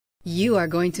You are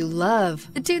going to love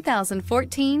the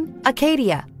 2014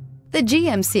 Acadia. The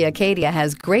GMC Acadia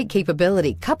has great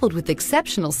capability coupled with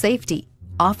exceptional safety,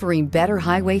 offering better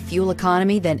highway fuel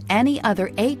economy than any other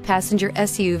 8-passenger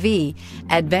SUV,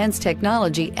 advanced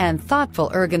technology, and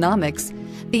thoughtful ergonomics.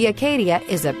 The Acadia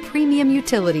is a premium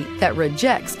utility that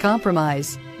rejects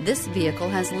compromise. This vehicle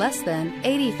has less than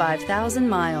 85,000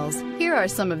 miles. Here are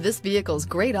some of this vehicle's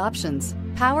great options: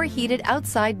 power heated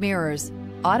outside mirrors,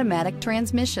 automatic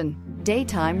transmission,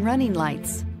 daytime running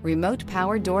lights, remote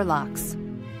power door locks,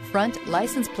 front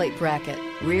license plate bracket,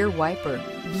 rear wiper,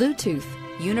 Bluetooth,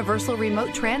 universal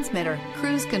remote transmitter,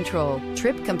 cruise control,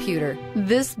 trip computer.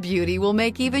 This beauty will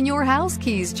make even your house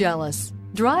keys jealous.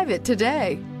 Drive it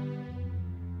today.